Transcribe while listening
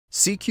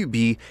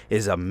CQB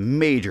is a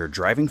major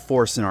driving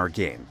force in our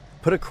game.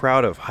 Put a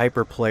crowd of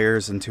hyper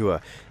players into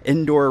an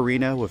indoor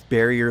arena with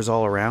barriers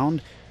all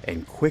around,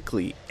 and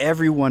quickly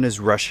everyone is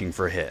rushing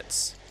for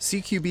hits.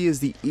 CQB is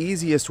the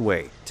easiest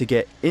way to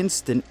get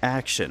instant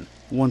action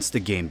once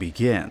the game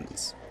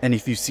begins. And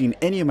if you've seen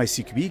any of my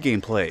CQB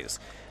gameplays,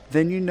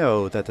 then you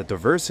know that the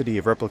diversity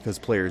of replicas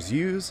players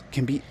use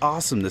can be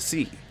awesome to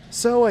see.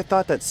 So I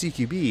thought that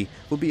CQB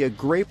would be a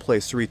great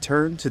place to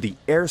return to the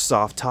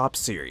Airsoft Tops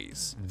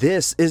Series.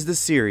 This is the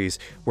series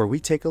where we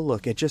take a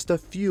look at just a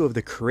few of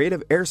the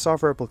creative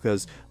airsoft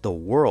replicas the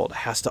world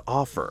has to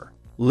offer.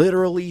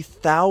 Literally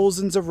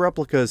thousands of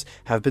replicas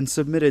have been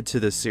submitted to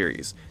this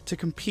series to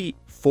compete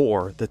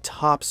for the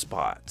top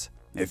spot.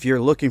 If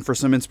you're looking for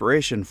some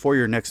inspiration for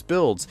your next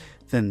builds,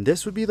 then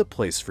this would be the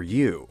place for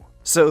you.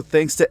 So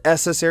thanks to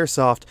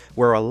USAirsoft,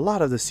 where a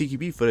lot of the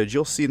CQB footage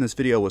you'll see in this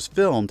video was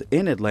filmed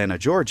in Atlanta,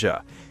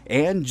 Georgia,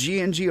 and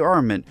G&G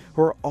Armament,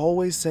 who are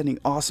always sending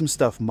awesome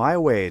stuff my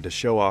way to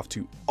show off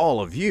to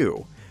all of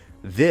you,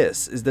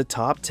 this is the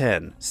top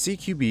 10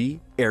 CQB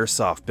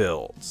Airsoft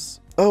builds.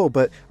 Oh,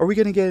 but are we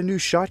going to get a new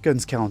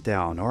shotguns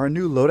countdown or a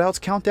new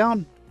loadouts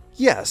countdown?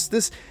 Yes,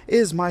 this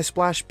is my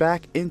splash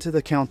back into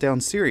the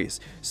countdown series,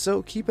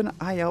 so keep an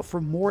eye out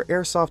for more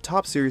Airsoft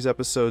Top Series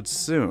episodes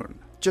soon.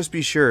 Just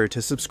be sure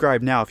to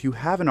subscribe now if you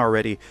haven't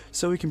already,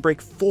 so we can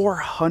break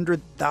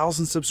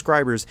 400,000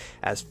 subscribers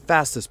as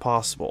fast as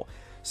possible,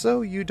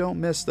 so you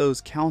don't miss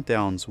those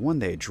countdowns when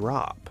they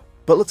drop.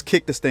 But let's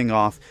kick this thing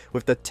off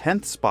with the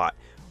 10th spot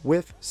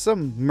with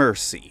some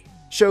mercy.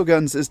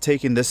 Shoguns is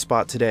taking this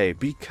spot today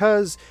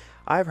because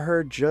I've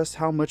heard just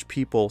how much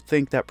people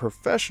think that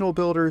professional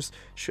builders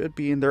should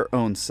be in their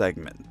own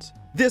segment.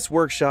 This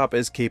workshop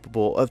is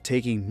capable of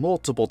taking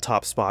multiple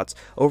top spots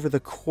over the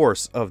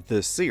course of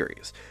this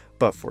series.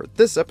 But for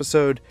this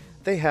episode,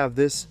 they have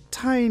this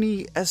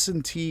tiny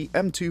S&T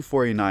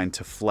M249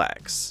 to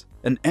flex.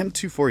 An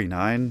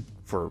M249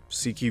 for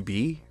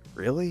CQB?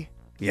 Really?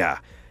 Yeah,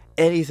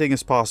 anything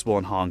is possible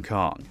in Hong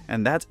Kong,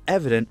 and that's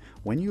evident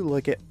when you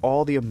look at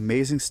all the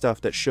amazing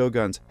stuff that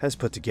Shoguns has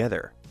put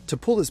together. To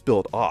pull this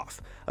build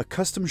off, a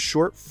custom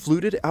short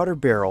fluted outer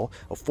barrel,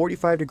 a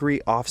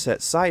 45-degree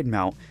offset side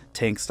mount,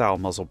 tank-style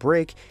muzzle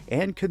brake,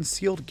 and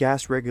concealed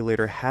gas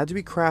regulator had to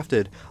be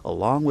crafted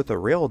along with a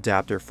rail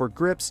adapter for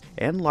grips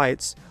and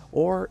lights,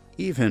 or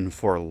even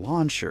for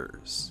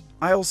launchers.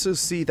 I also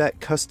see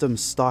that custom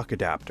stock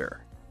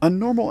adapter. A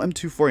normal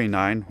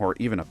M249 or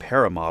even a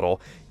para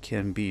model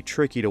can be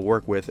tricky to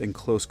work with in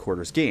close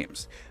quarters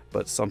games,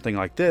 but something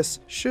like this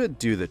should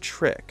do the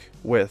trick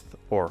with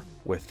or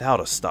without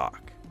a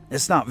stock.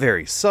 It's not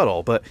very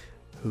subtle, but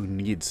who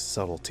needs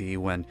subtlety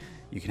when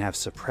you can have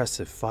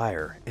suppressive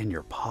fire in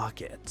your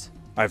pocket?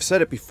 I've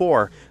said it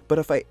before, but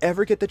if I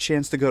ever get the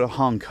chance to go to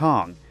Hong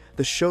Kong,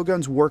 the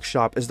Shoguns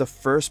workshop is the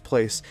first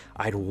place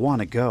I'd want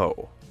to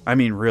go. I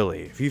mean,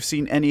 really, if you've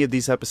seen any of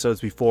these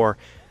episodes before,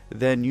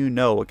 then you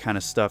know what kind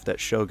of stuff that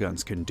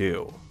Shoguns can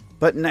do.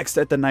 But next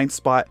at the 9th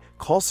spot,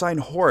 callsign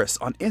Horace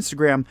on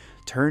Instagram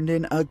turned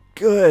in a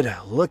good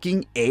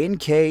looking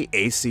A&K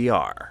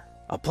ACR.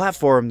 A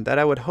platform that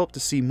I would hope to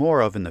see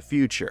more of in the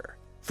future.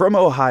 From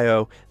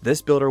Ohio,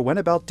 this builder went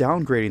about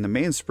downgrading the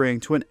mainspring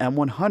to an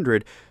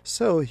M100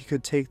 so he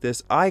could take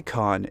this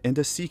icon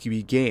into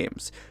CQB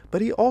games,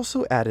 but he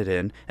also added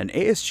in an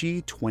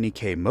ASG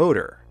 20K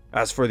motor.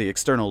 As for the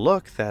external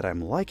look that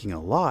I'm liking a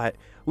lot,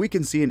 we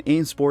can see an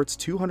AIM Sports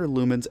 200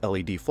 lumens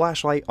LED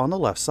flashlight on the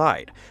left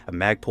side, a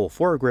Magpul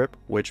foregrip,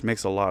 which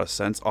makes a lot of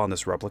sense on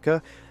this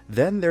replica,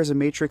 then there's a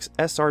Matrix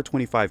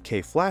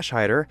SR25K flash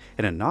hider,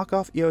 and a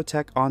knockoff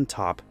EOTech on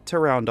top to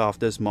round off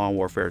this Modern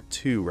Warfare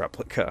 2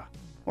 replica.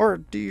 Or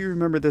do you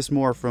remember this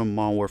more from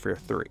Modern Warfare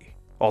 3?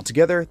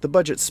 Altogether, the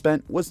budget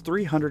spent was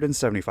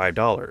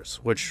 $375,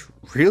 which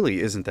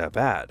really isn't that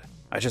bad.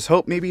 I just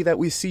hope maybe that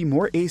we see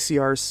more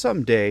ACRs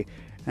someday,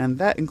 and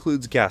that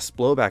includes gas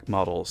blowback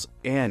models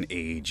and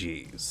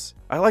AEGs.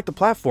 I like the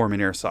platform in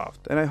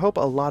Airsoft, and I hope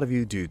a lot of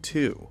you do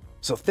too.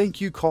 So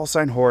thank you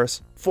callsign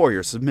Horace for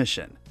your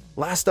submission.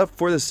 Last up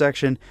for this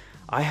section,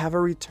 I have a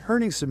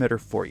returning submitter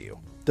for you,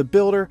 the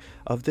builder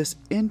of this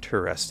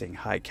interesting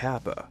high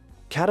kappa.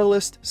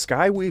 Catalyst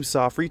Sky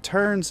Weebsoft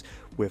returns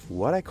with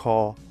what I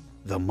call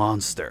the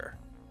monster.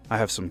 I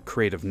have some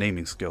creative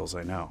naming skills,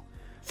 I know.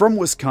 From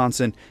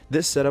Wisconsin,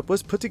 this setup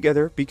was put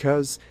together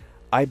because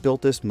I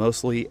built this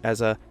mostly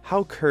as a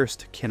how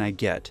cursed can I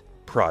get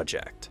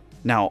project.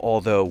 Now,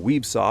 although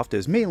Weebsoft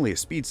is mainly a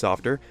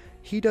Speedsofter,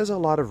 he does a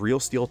lot of real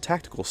steel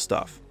tactical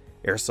stuff.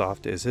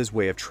 Airsoft is his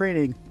way of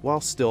training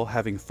while still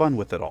having fun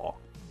with it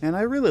all, and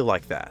I really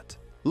like that.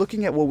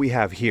 Looking at what we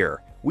have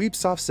here,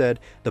 Weebsoft said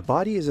the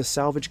body is a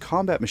salvage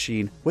combat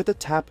machine with a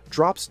tap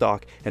drop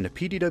stock and a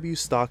PDW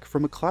stock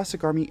from a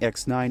classic Army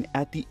X9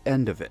 at the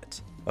end of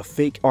it. A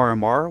fake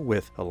RMR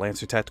with a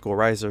Lancer Tactical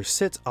Riser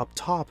sits up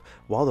top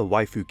while the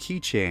waifu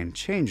keychain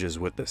changes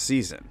with the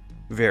season.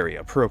 Very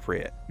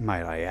appropriate,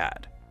 might I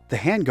add. The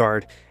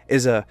handguard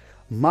is a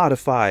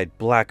modified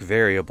black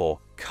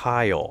variable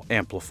Kyle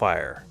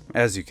amplifier,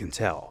 as you can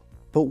tell.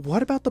 But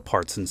what about the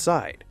parts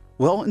inside?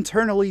 Well,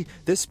 internally,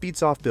 this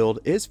Speedsoft build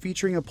is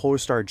featuring a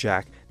Polarstar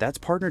jack that's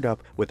partnered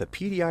up with a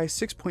PDI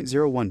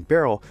 6.01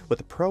 barrel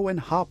with a Pro-N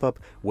hop-up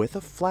with a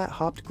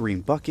flat-hopped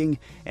green bucking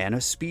and a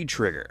speed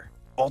trigger.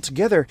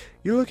 Altogether,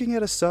 you're looking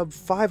at a sub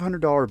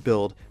 $500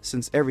 build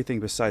since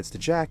everything besides the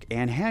jack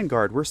and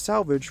handguard were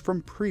salvaged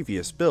from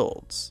previous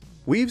builds.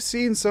 We've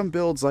seen some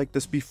builds like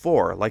this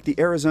before, like the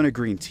Arizona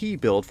Green Tea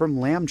build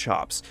from Lamb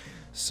Chops,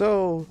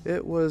 so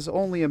it was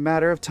only a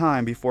matter of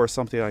time before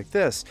something like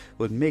this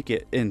would make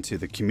it into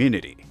the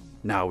community.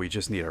 Now we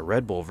just need a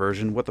Red Bull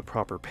version with the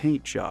proper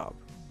paint job.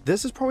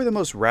 This is probably the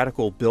most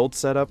radical build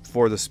setup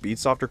for the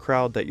Speedsofter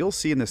crowd that you'll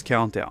see in this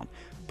countdown,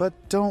 but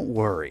don't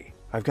worry.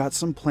 I've got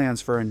some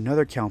plans for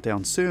another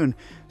countdown soon,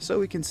 so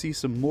we can see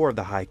some more of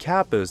the high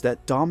capos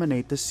that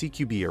dominate the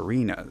CQB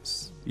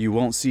arenas. You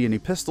won't see any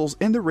pistols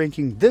in the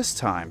ranking this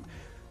time,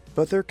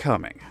 but they're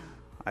coming.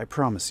 I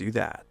promise you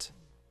that.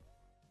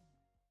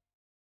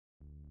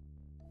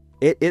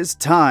 It is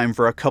time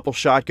for a couple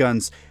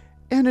shotguns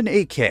and an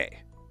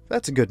AK.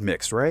 That's a good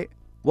mix, right?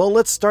 Well,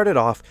 let's start it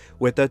off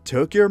with the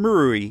Tokyo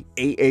Marui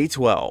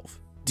AA-12.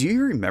 Do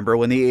you remember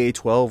when the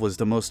AA-12 was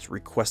the most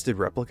requested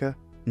replica?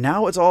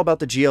 Now it's all about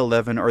the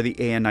G11 or the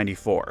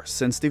AN94,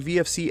 since the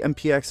VFC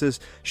MPX is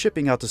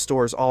shipping out to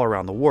stores all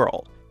around the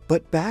world.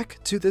 But back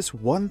to this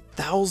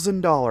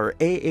 $1,000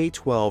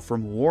 AA-12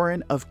 from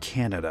Warren of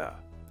Canada.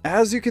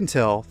 As you can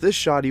tell, this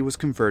shotty was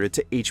converted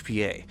to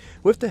HPA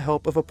with the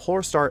help of a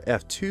Polarstar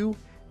F2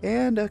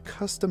 and a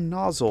custom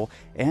nozzle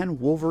and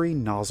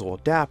Wolverine nozzle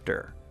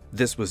adapter.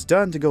 This was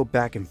done to go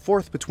back and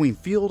forth between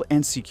field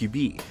and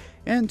CQB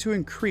and to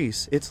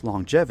increase its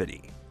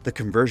longevity. The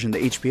conversion to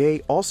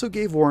HPA also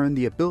gave Warren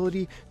the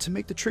ability to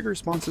make the trigger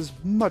responses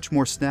much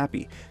more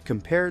snappy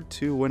compared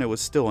to when it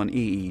was still an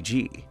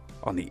EEG.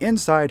 On the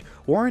inside,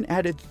 Warren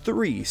added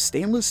 3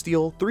 stainless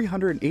steel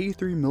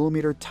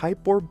 383mm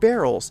Type bore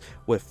barrels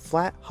with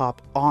flat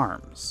hop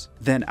arms.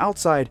 Then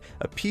outside,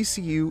 a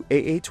PCU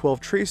AA-12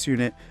 trace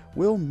unit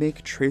will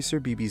make tracer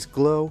BBs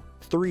glow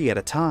 3 at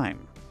a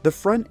time. The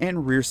front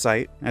and rear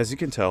sight, as you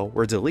can tell,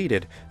 were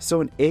deleted,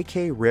 so an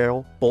AK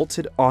rail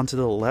bolted onto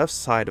the left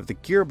side of the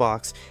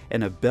gearbox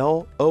and a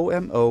Bell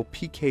OMO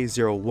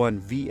PK01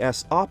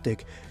 VS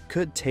optic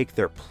could take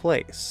their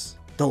place.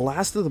 The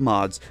last of the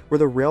mods were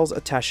the rails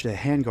attached to the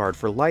handguard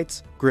for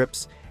lights,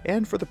 grips,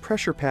 and for the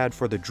pressure pad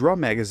for the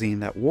drum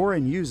magazine that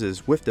Warren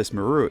uses with this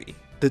Marui.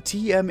 The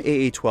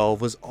TM-AA-12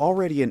 was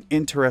already an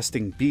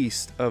interesting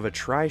beast of a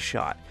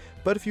tri-shot,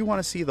 but if you want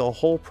to see the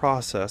whole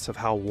process of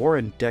how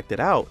Warren decked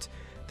it out,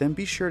 then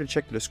be sure to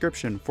check the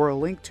description for a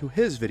link to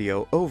his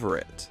video over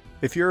it.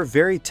 If you're a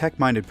very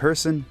tech-minded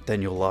person,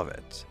 then you'll love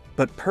it.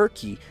 But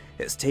Perky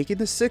is taking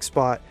the 6th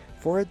spot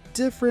for a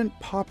different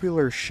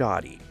popular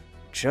shotty.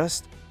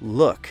 Just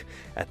look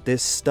at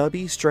this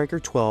stubby Striker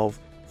 12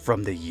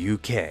 from the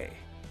UK.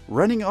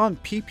 Running on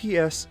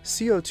PPS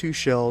CO2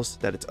 shells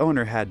that its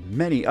owner had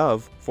many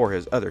of for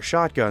his other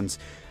shotguns,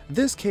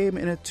 this came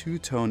in a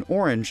 2-tone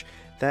orange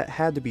that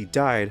had to be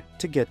dyed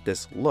to get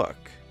this look.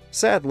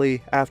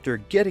 Sadly, after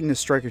getting the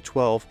Striker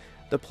 12,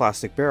 the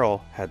plastic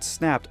barrel had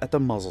snapped at the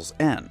muzzle's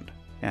end,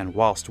 and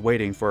whilst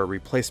waiting for a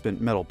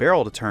replacement metal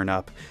barrel to turn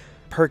up,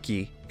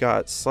 Perky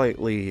got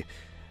slightly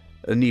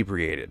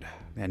inebriated,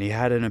 and he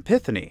had an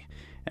epiphany,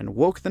 and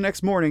woke the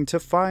next morning to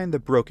find the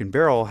broken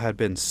barrel had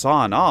been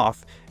sawn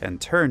off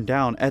and turned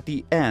down at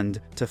the end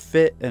to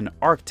fit an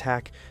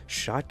ArcTac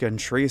shotgun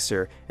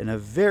tracer in a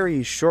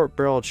very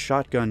short-barreled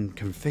shotgun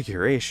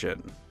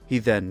configuration. He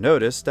then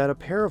noticed that a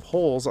pair of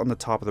holes on the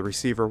top of the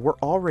receiver were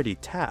already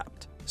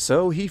tapped,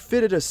 so he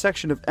fitted a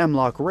section of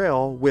M-LOK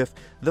rail with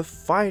the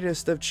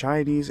finest of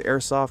Chinese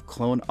airsoft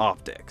clone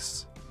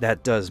optics.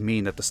 That does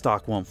mean that the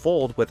stock won't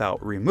fold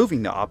without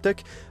removing the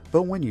optic,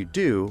 but when you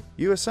do,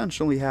 you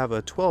essentially have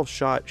a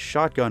 12-shot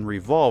shotgun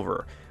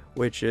revolver,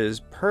 which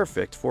is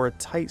perfect for a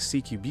tight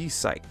CQB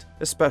sight,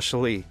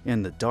 especially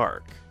in the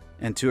dark.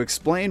 And to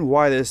explain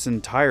why this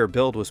entire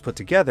build was put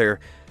together,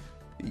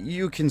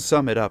 you can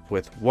sum it up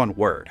with one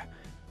word: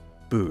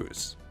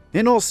 booze.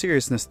 In all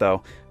seriousness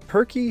though,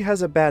 Perky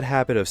has a bad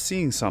habit of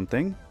seeing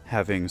something,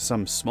 having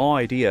some small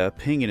idea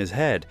ping in his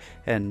head,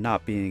 and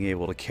not being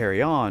able to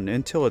carry on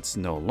until it's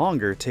no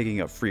longer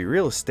taking up free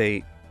real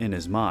estate in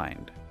his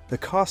mind. The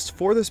cost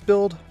for this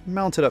build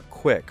mounted up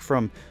quick,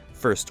 from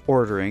first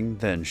ordering,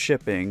 then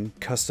shipping,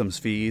 customs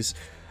fees.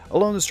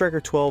 Alone the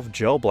Striker 12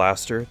 Gel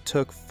Blaster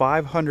took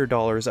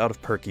 $500 out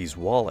of Perky's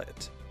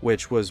wallet,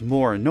 which was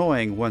more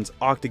annoying once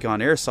Octagon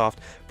Airsoft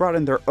brought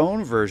in their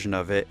own version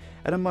of it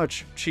at a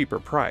much cheaper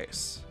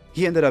price.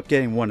 He ended up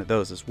getting one of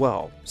those as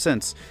well,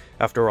 since,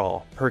 after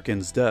all,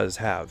 Perkins does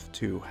have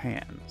 2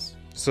 hands.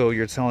 So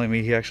you're telling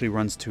me he actually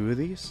runs 2 of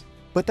these?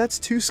 But that's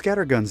 2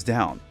 scatterguns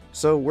down,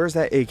 so where's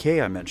that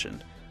AK I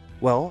mentioned?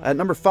 Well, at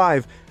number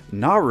 5,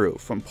 Naru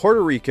from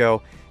Puerto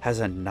Rico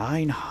has a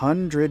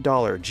 $900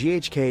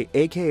 GHK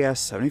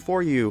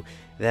AKS-74U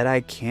that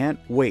I can't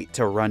wait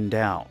to run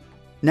down.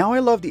 Now I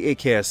love the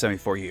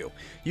AKS-74U.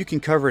 You can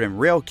cover it in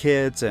rail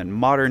kits and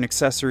modern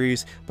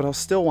accessories, but I'll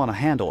still want to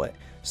handle it,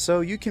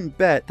 so you can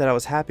bet that I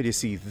was happy to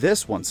see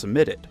this one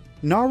submitted.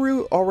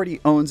 Naru already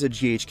owns a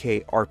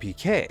GHK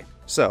RPK,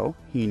 so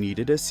he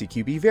needed a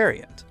CQB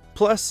variant.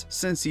 Plus,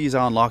 since he's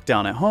on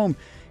lockdown at home,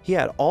 he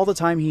had all the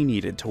time he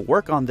needed to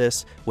work on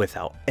this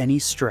without any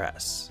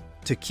stress.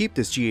 To keep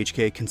this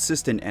GHK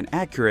consistent and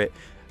accurate,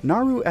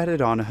 Naru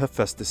added on a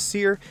Hephaestus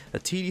Seer, a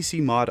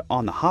TDC mod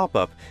on the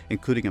hop-up,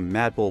 including a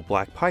Mad Bull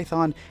Black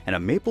Python and a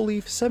Maple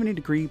Leaf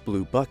 70-degree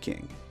blue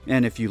bucking.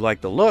 And if you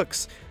like the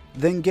looks,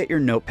 then get your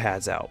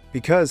notepads out,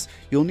 because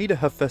you'll need a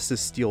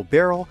Hephaestus steel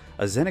barrel,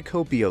 a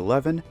Zenico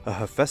B11, a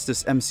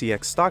Hephaestus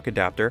MCX stock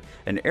adapter,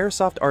 an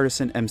Airsoft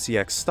Artisan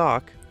MCX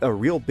stock, a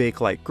real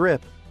Bakelite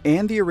grip,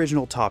 and the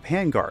original top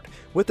handguard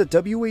with the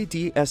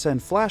WAD SN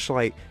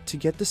flashlight to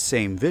get the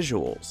same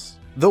visuals.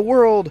 The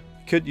world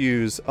could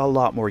use a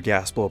lot more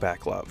gas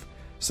blowback love,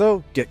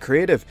 so get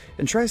creative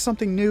and try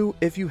something new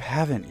if you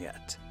haven't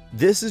yet.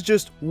 This is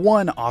just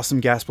one awesome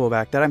gas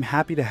blowback that I'm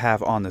happy to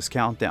have on this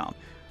countdown,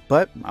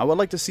 but I would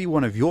like to see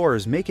one of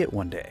yours make it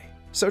one day.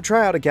 So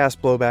try out a gas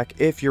blowback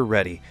if you're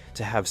ready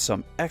to have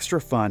some extra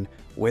fun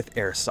with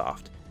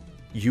Airsoft.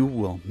 You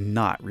will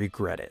not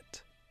regret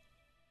it.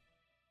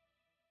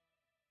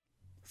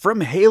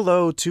 From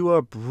Halo to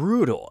a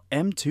brutal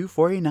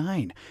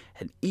M249,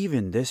 and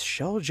even this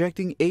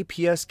shell-ejecting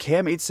APS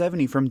Cam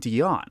 870 from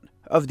Dion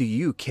of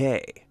the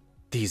UK.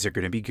 These are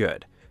going to be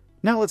good.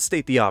 Now let's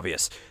state the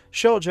obvious.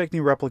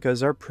 Shell-ejecting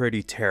replicas are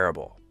pretty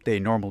terrible.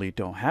 They normally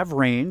don't have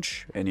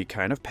range, any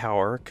kind of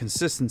power,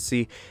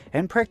 consistency,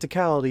 and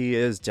practicality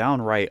is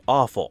downright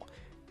awful.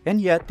 And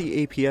yet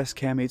the APS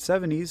Cam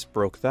 870s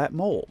broke that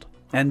mold.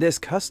 And this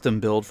custom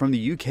build from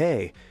the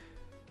UK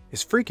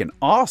is freaking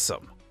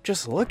awesome.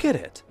 Just look at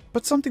it.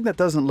 But something that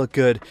doesn't look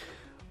good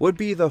would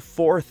be the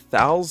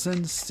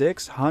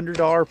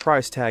 $4,600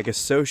 price tag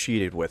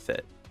associated with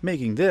it,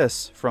 making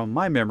this, from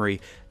my memory,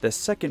 the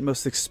second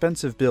most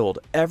expensive build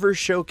ever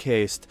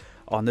showcased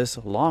on this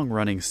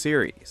long-running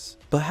series.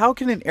 But how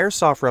can an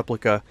Airsoft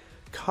replica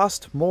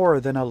cost more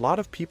than a lot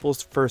of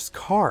people's first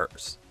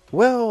cars?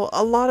 Well,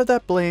 a lot of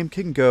that blame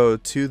can go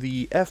to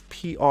the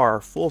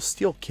FPR full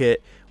steel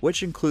kit,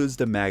 which includes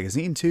the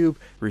magazine tube,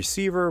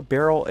 receiver,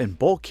 barrel, and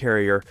bolt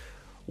carrier,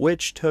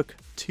 which took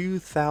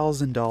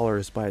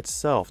 $2,000 by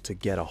itself to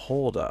get a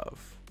hold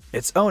of.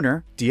 Its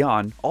owner,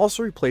 Dion,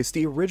 also replaced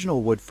the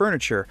original wood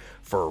furniture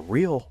for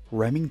real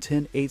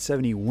Remington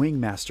 870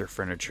 Wingmaster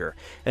furniture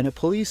and a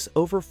police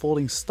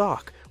overfolding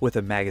stock with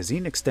a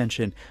magazine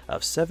extension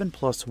of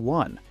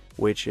 7+1,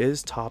 which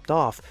is topped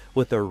off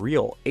with a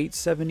real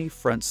 870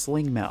 front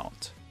sling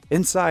mount.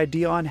 Inside,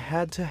 Dion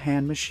had to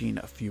hand machine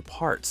a few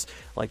parts,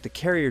 like the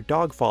carrier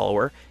dog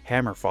follower,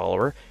 hammer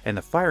follower, and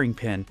the firing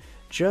pin,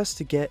 just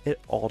to get it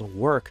all to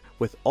work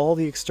with all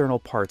the external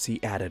parts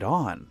he added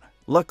on.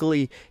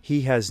 Luckily,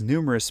 he has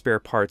numerous spare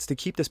parts to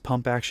keep this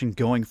pump action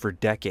going for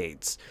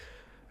decades,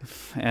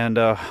 and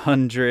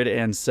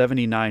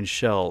 179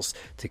 shells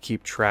to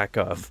keep track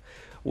of,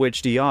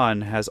 which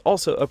Dion has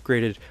also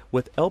upgraded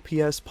with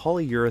LPS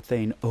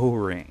polyurethane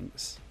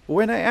O-rings.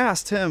 When I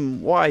asked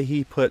him why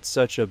he put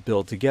such a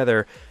build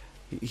together,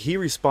 he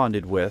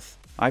responded with,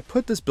 "I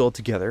put this build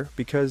together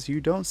because you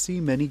don't see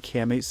many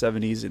Cam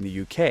 870s in the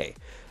UK.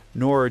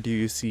 Nor do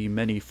you see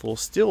many full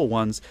steel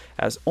ones,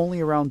 as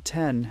only around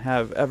 10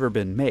 have ever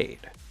been made.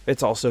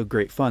 It's also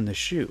great fun to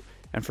shoot,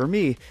 and for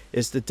me,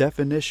 is the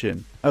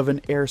definition of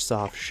an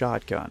airsoft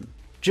shotgun.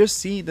 Just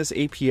seeing this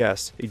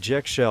APS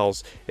eject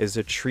shells is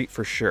a treat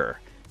for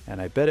sure,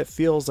 and I bet it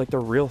feels like the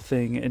real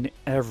thing in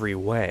every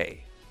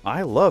way.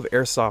 I love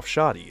airsoft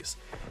shotties,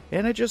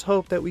 and I just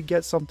hope that we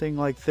get something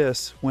like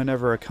this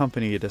whenever a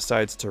company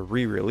decides to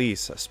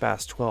re-release a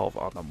SPAS 12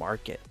 on the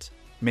market.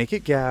 Make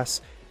it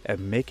gas,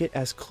 and make it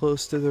as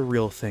close to the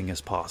real thing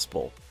as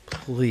possible.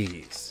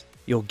 Please.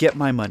 You'll get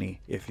my money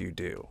if you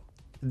do."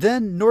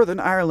 Then Northern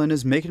Ireland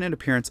is making an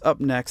appearance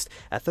up next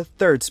at the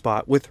third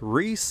spot with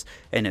Reese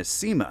and his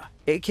CYMA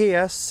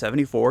AKS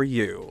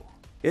 74U.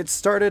 It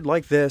started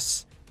like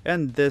this,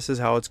 and this is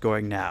how it's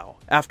going now,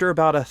 after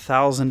about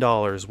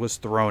 $1,000 was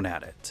thrown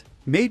at it.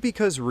 Made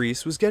because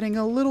Reese was getting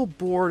a little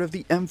bored of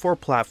the M4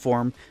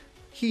 platform,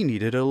 he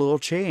needed a little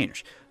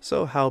change.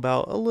 So how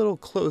about a little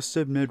close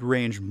to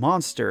mid-range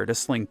monster to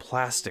sling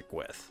plastic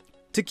with?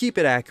 To keep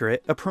it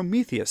accurate, a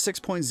Prometheus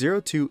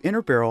 6.02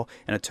 inner barrel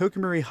and a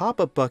Tokamori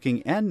hop-up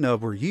bucking and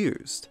nub were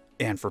used.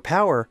 And for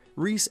power,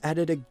 Reese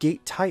added a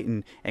Gate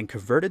Titan and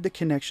converted the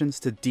connections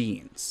to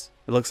Deans.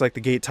 It looks like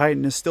the Gate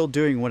Titan is still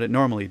doing what it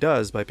normally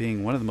does by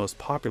being one of the most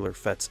popular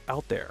FETs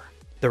out there.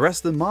 The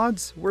rest of the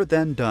mods were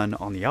then done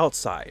on the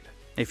outside.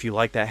 If you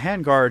like that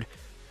handguard,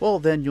 well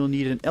then you'll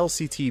need an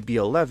LCT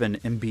B11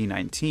 and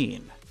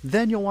B19.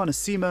 Then you'll want a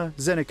CYMA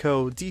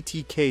Zenico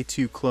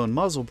DTK2 clone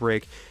muzzle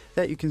brake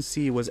that you can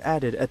see was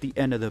added at the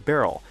end of the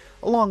barrel,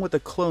 along with a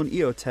clone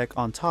EOTech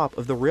on top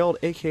of the railed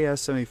AKS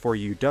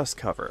 74U dust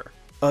cover.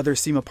 Other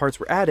CYMA parts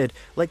were added,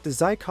 like the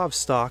Zykov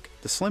stock,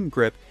 the slim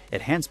grip,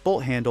 enhanced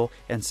bolt handle,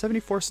 and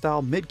 74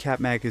 style mid-cap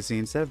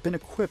magazines that have been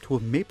equipped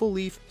with Maple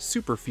Leaf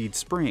Superfeed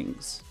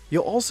springs.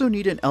 You'll also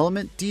need an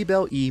Element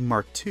D-Bell E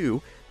Mark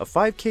II, a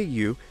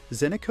 5KU,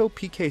 Zenico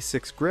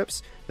PK6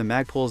 grips, the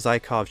Magpul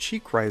Zykov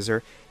cheek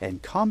riser,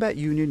 and Combat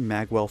Union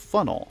Magwell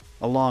funnel,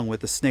 along with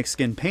the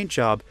snakeskin paint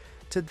job,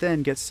 to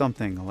then get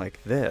something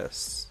like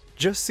this.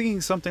 Just seeing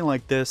something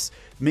like this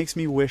makes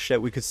me wish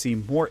that we could see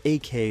more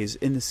AKs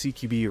in the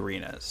CQB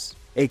arenas.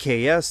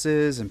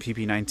 AKSs and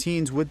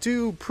PP19s would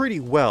do pretty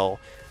well,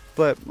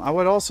 but I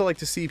would also like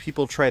to see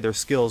people try their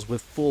skills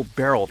with full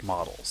barreled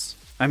models.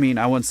 I mean,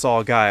 I once saw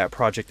a guy at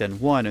Project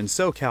N1 in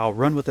SoCal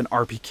run with an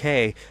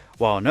RPK,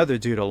 while another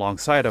dude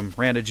alongside him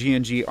ran a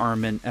G&G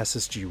Armament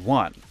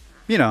SSG-1.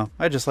 You know,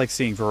 I just like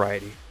seeing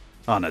variety.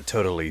 On a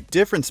totally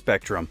different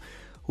spectrum,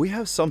 we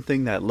have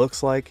something that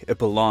looks like it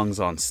belongs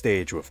on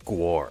stage with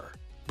Gwar.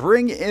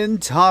 Bring in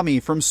Tommy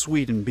from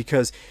Sweden,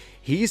 because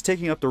he's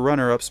taking up the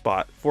runner-up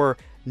spot for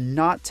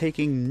not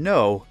taking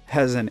no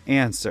as an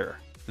answer.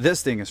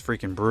 This thing is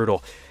freaking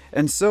brutal,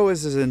 and so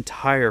is his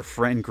entire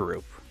friend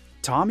group.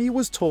 Tommy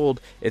was told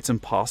it's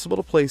impossible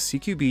to play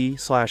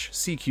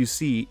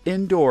CQB/CQC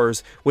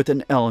indoors with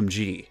an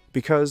LMG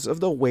because of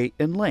the weight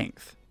and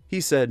length. He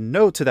said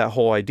no to that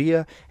whole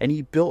idea, and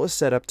he built a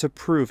setup to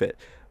prove it,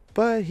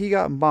 but he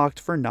got mocked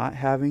for not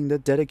having the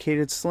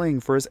dedicated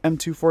sling for his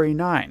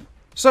M249.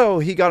 So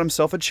he got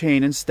himself a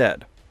chain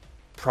instead.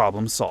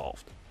 Problem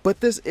solved.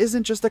 But this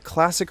isn't just a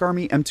classic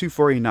Army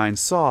M249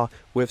 SAW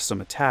with some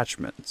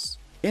attachments.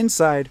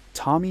 Inside,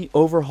 Tommy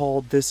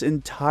overhauled this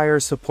entire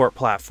support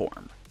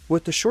platform.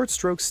 With the short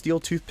stroke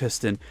steel tooth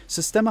piston,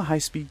 Systema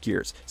high-speed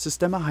gears,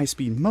 Systema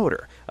high-speed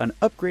motor, an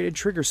upgraded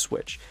trigger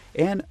switch,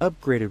 and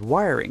upgraded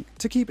wiring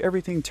to keep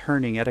everything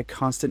turning at a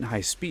constant high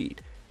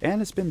speed.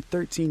 And it's been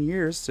 13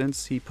 years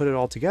since he put it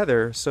all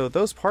together, so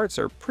those parts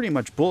are pretty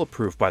much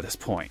bulletproof by this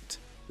point.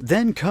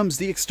 Then comes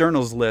the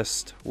externals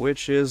list,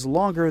 which is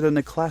longer than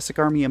the classic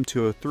Army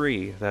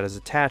M203 that is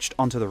attached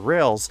onto the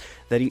rails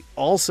that he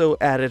also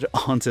added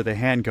onto the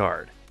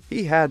handguard.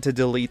 He had to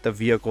delete the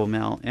vehicle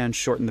mount and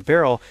shorten the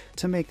barrel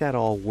to make that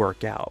all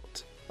work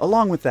out.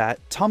 Along with that,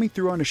 Tommy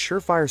threw on a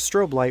Surefire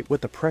strobe light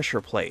with a pressure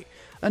plate,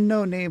 a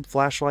no-name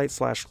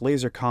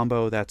flashlight/laser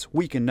combo that's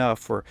weak enough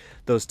for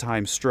those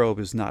times strobe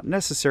is not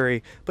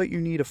necessary, but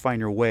you need to find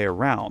your way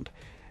around.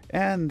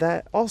 And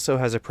that also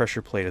has a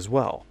pressure plate as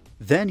well.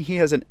 Then he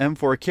has an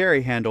M4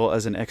 carry handle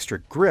as an extra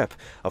grip,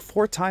 a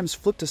 4x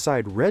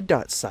flip-to-side red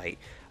dot sight,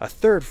 a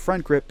third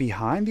front grip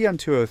behind the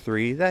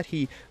M203 that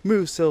he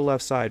moves to the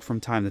left side from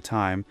time to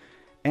time,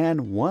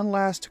 and one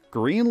last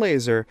green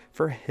laser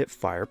for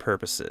hip-fire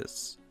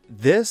purposes.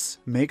 This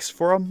makes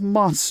for a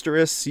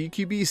monstrous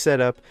CQB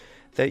setup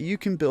that you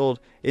can build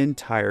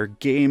entire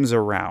games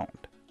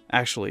around.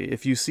 Actually,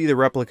 if you see the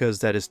replicas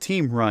that his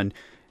team run,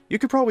 you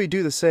could probably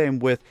do the same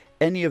with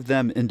any of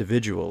them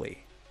individually.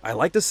 I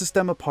like the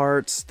Systema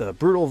parts, the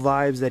brutal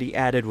vibes that he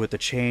added with the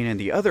chain and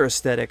the other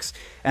aesthetics,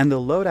 and the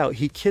loadout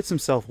he kits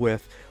himself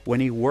with when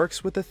he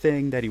works with the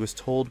thing that he was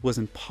told was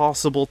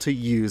impossible to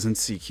use in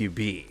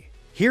CQB.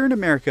 Here in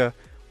America,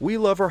 we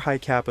love our high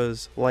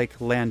kappas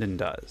like Landon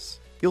does.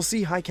 You'll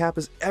see high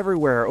kappas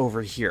everywhere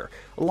over here,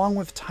 along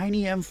with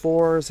tiny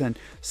M4s and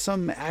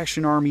some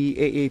Action Army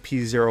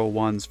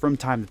AAP-01s from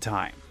time to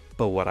time.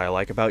 But what I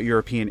like about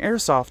European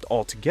Airsoft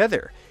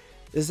altogether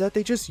is that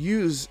they just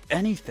use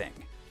anything.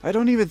 I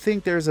don't even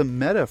think there's a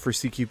meta for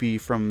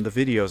CQB from the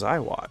videos I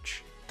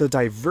watch. The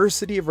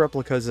diversity of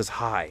replicas is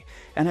high,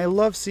 and I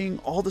love seeing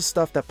all the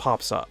stuff that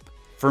pops up.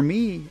 For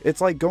me, it's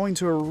like going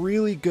to a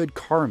really good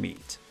car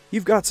meet.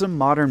 You've got some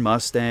modern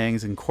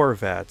Mustangs and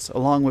Corvettes,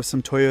 along with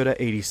some Toyota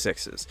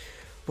 86s,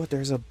 but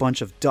there's a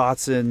bunch of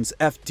Datsuns,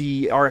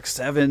 FD,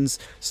 RX-7s,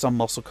 some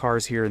muscle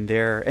cars here and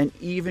there, and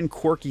even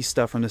quirky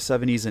stuff from the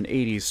 70s and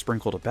 80s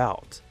sprinkled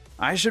about.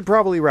 I should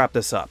probably wrap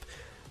this up.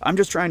 I'm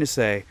just trying to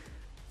say,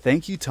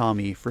 thank you,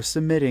 Tommy, for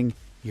submitting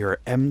your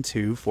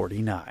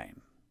M249.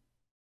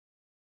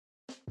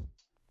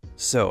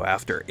 So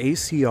after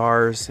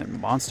ACRs and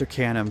Monster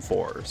Can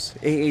M4s,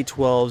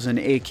 AA-12s and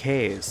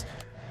AKs,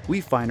 we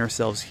find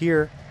ourselves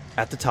here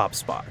at the top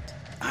spot.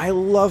 I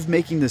love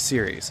making this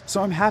series,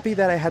 so I'm happy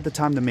that I had the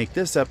time to make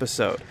this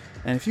episode.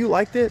 And if you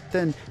liked it,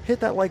 then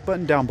hit that like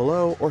button down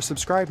below or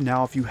subscribe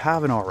now if you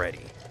haven't already.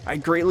 I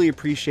greatly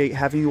appreciate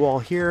having you all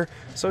here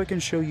so I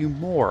can show you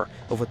more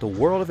of what the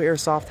world of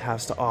Airsoft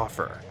has to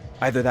offer.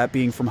 Either that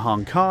being from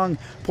Hong Kong,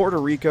 Puerto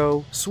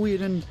Rico,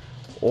 Sweden,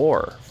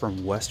 or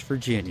from West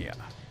Virginia.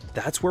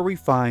 That's where we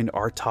find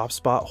our top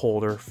spot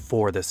holder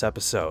for this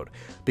episode,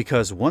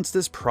 because once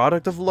this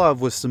product of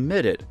love was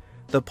submitted,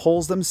 the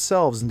polls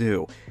themselves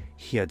knew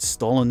he had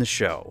stolen the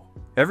show.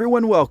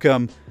 Everyone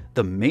welcome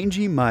the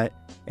Mangy Mutt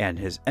and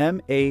his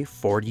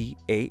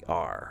MA40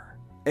 AR.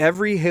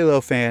 Every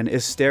Halo fan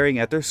is staring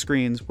at their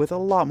screens with a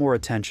lot more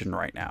attention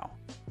right now.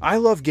 I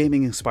love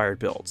gaming inspired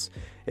builds.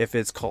 If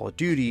it's Call of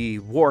Duty,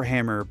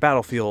 Warhammer,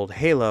 Battlefield,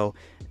 Halo,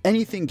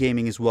 anything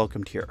gaming is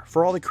welcomed here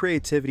for all the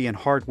creativity and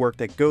hard work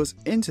that goes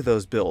into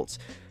those builds.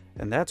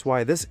 And that's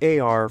why this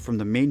AR from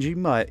the Mangy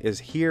Mutt is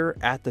here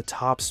at the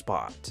top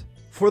spot.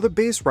 For the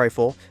base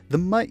rifle, the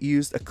Mutt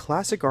used a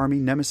classic Army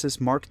Nemesis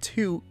Mark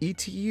II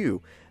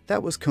ETU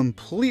that was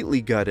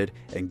completely gutted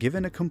and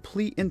given a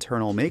complete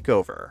internal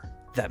makeover.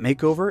 That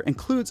makeover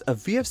includes a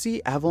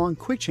VFC Avalon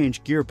Quick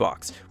Change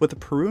gearbox with a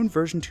Perun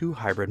version 2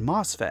 hybrid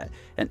MOSFET,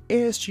 an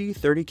ASG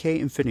 30K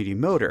Infinity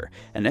motor,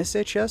 an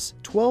SHS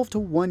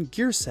 12-to-1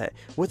 gear set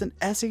with an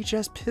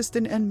SHS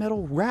piston and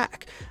metal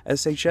rack,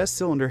 SHS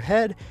cylinder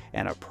head,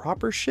 and a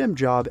proper shim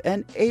job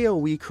and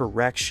AOE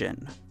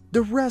correction.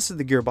 The rest of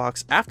the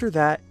gearbox after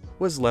that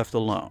was left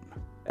alone.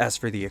 As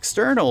for the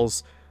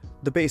externals,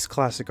 the base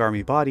classic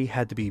Army body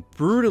had to be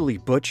brutally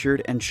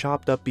butchered and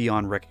chopped up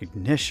beyond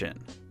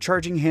recognition.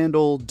 Charging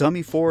handle,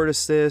 dummy forward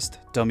assist,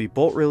 dummy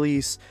bolt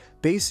release,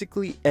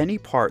 basically any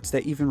parts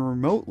that even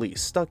remotely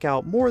stuck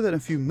out more than a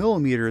few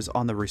millimeters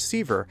on the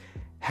receiver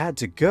had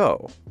to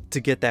go. To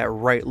get that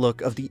right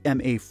look of the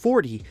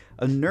MA40,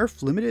 a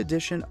Nerf limited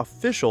edition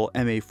official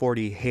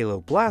MA40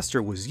 Halo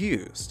blaster was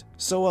used.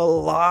 So a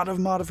lot of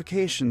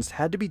modifications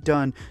had to be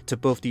done to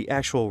both the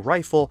actual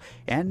rifle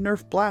and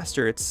Nerf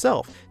blaster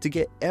itself to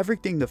get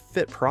everything to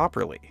fit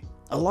properly.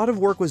 A lot of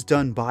work was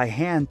done by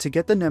hand to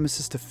get the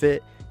Nemesis to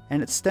fit,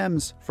 and it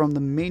stems from the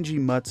mangy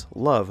mutt's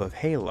love of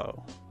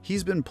Halo.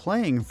 He's been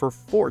playing for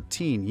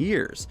 14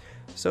 years,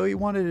 so he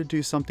wanted to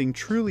do something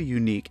truly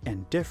unique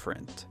and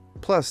different.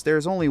 Plus,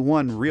 there's only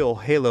one real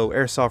Halo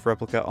airsoft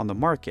replica on the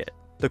market,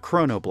 the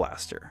Chrono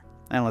Blaster.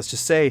 And let's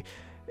just say,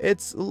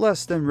 it's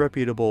less than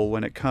reputable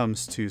when it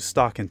comes to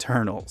stock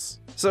internals.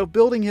 So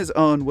building his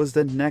own was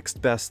the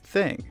next best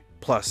thing.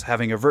 Plus,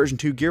 having a version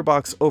 2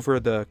 gearbox over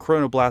the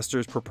Chrono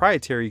Blaster's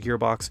proprietary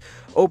gearbox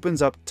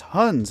opens up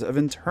tons of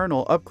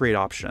internal upgrade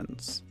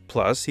options.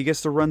 Plus, he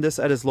gets to run this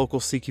at his local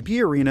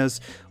CQB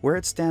arenas, where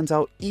it stands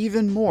out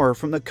even more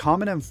from the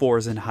common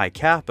M4s and high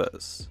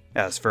Kappas.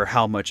 As for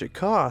how much it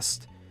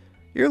cost,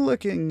 you're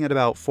looking at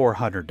about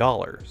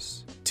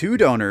 $400. 2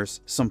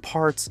 donors, some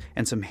parts,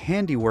 and some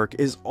handiwork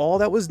is all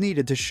that was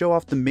needed to show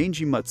off the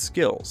mangy mutt's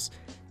skills,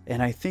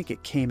 and I think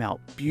it came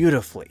out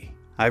beautifully.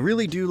 I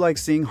really do like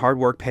seeing hard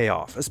work pay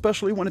off,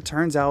 especially when it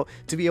turns out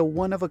to be a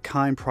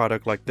one-of-a-kind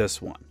product like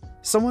this one.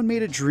 Someone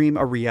made a dream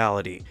a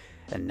reality,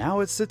 and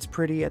now it sits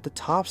pretty at the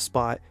top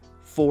spot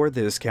for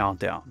this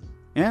countdown.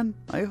 And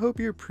I hope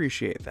you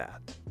appreciate that.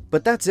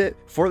 But that's it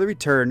for the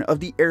return of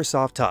the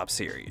Airsoft Tops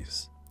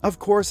Series. Of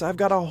course, I've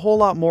got a whole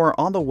lot more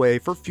on the way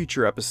for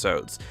future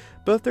episodes,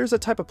 but if there's a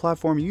type of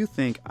platform you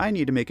think I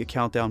need to make a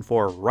countdown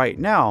for right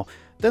now,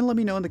 then let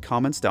me know in the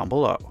comments down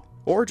below.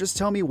 Or just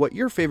tell me what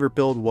your favorite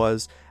build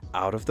was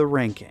out of the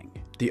ranking.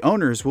 The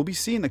owners will be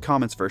seeing the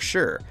comments for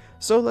sure,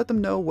 so let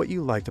them know what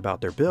you liked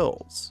about their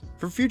builds.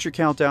 For future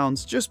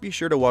countdowns, just be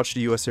sure to watch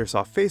the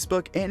USAirsoft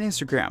Facebook and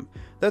Instagram.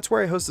 That's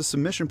where I host the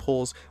submission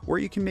polls where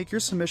you can make your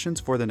submissions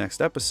for the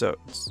next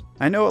episodes.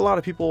 I know a lot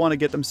of people want to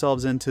get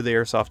themselves into the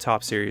Airsoft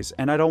Top Series,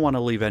 and I don't want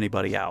to leave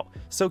anybody out.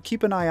 So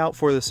keep an eye out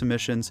for the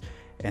submissions,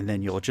 and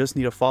then you'll just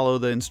need to follow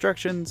the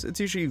instructions. It's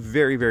usually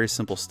very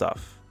simple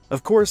stuff.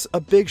 Of course, a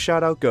big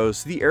shout out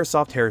goes to the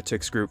Airsoft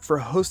Heretics group for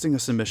hosting a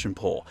submission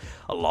poll,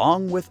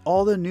 along with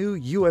all the new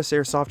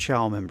USAirsoft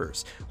channel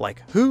members,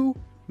 like Who,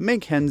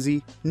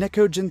 Mackenzie,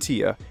 Neko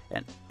Gentilla,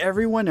 and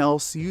everyone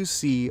else you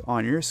see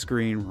on your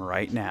screen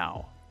right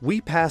now.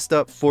 We passed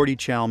up 40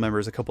 channel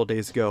members a couple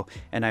days ago,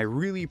 and I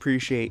really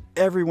appreciate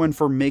everyone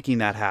for making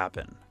that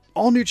happen.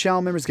 All new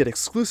channel members get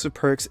exclusive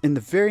perks in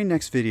the very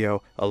next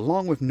video,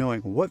 along with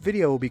knowing what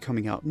video will be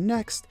coming out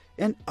next,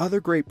 and other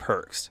great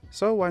perks,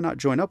 so why not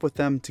join up with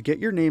them to get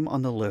your name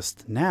on the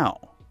list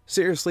now?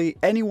 Seriously,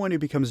 anyone who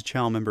becomes a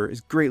channel member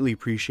is greatly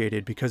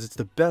appreciated because it's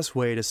the best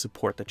way to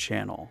support the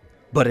channel.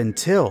 But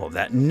until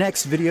that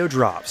next video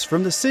drops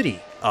from the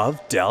city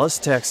of Dallas,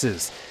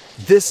 Texas,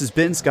 this has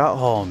been Scott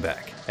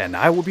Hollenbeck, and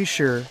I will be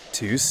sure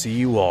to see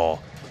you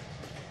all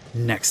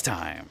next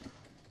time.